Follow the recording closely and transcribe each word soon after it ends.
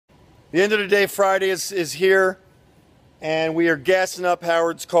The end of the day, Friday is here, and we are gassing up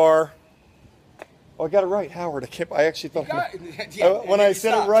Howard's car. Oh, I got it right, Howard. I actually thought when I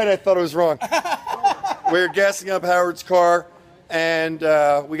said it right, I thought it was wrong. We're gassing up Howard's car, and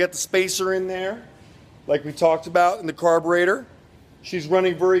we got the spacer in there, like we talked about, in the carburetor. She's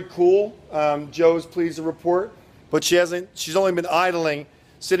running very cool. Joe's pleased to report, but she's only been idling,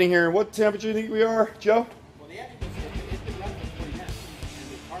 sitting here. And what temperature do you think we are, Joe? Well, the engine it's been running for 40 minutes,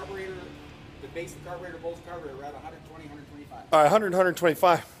 and the carburetor, the base of the carburetor, bolts of the carburetor, are at 120, 125. All right, 100,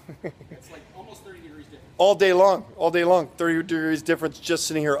 125. It's like almost 30 degrees difference. All day long, 30 degrees difference just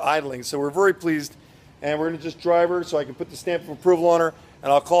sitting here idling. So we're very pleased, and we're going to just drive her so I can put the stamp of approval on her,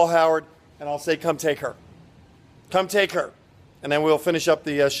 and I'll call Howard, and I'll say, come take her. Come take her. And then we'll finish up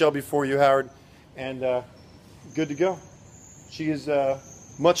the Shelby for you, Howard, and good to go. She is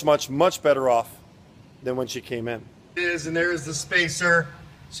much, much, much better off than when she came in. And there's the spacer.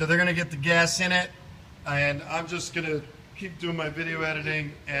 So they're going to get the gas in it, and I'm just going to keep doing my video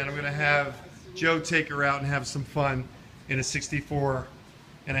editing, and I'm going to have Joe take her out and have some fun in a 64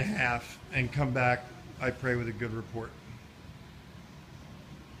 and a half and come back, I pray, with a good report.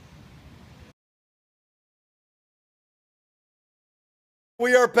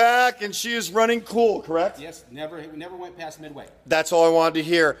 We are back, and she is running cool, correct? Yes, we never went past midway. That's all I wanted to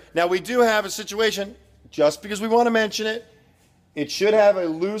hear. Now, we do have a situation, just because we want to mention it, it should have a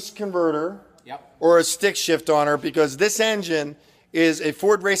loose converter or a stick shift on her, because this engine is a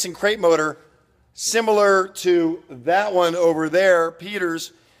Ford Racing crate motor similar to that one over there,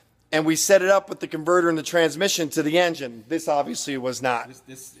 Peter's, and we set it up with the converter and the transmission to the engine. This obviously was not.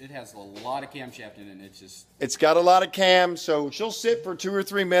 It has a lot of camshaft in it. It's got a lot of cam, so she'll sit for 2 or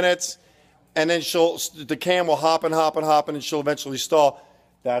 3 minutes, and then the cam will hop and hop and hop, and she'll eventually stall.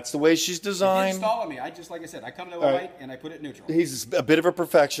 That's the way she's designed. It didn't stall on me. Like I said, I come to a light and I put it neutral. He's a bit of a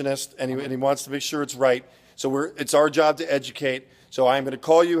perfectionist, and he wants to make sure it's right. So it's our job to educate. So I'm going to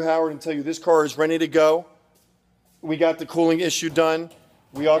call you, Howard, and tell you this car is ready to go. We got the cooling issue done.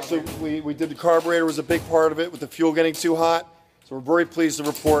 We did the carburetor, was a big part of it, with the fuel getting too hot. So we're very pleased to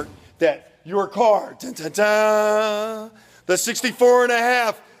report that your car, dun, dun, dun, the 64 and a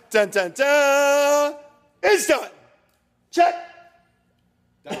half, dun, dun, dun, is done. Check.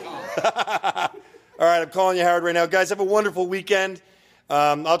 All right, I'm calling you, Howard, right now. Guys, have a wonderful weekend.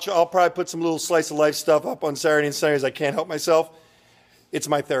 I'll probably put some little slice of life stuff up on Saturday and Sundays. I can't help myself. It's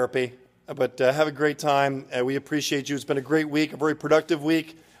my therapy. But have a great time. We appreciate you. It's been a great week, a very productive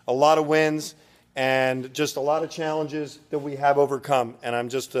week, a lot of wins, and just a lot of challenges that we have overcome. And I'm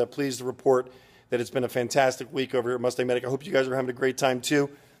just pleased to report that it's been a fantastic week over here at Mustang Medic. I hope you guys are having a great time too.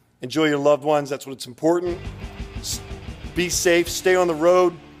 Enjoy your loved ones. That's what's important. Be safe. Stay on the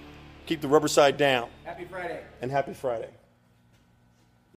road. Keep the rubber side down. Happy Friday. And happy Friday.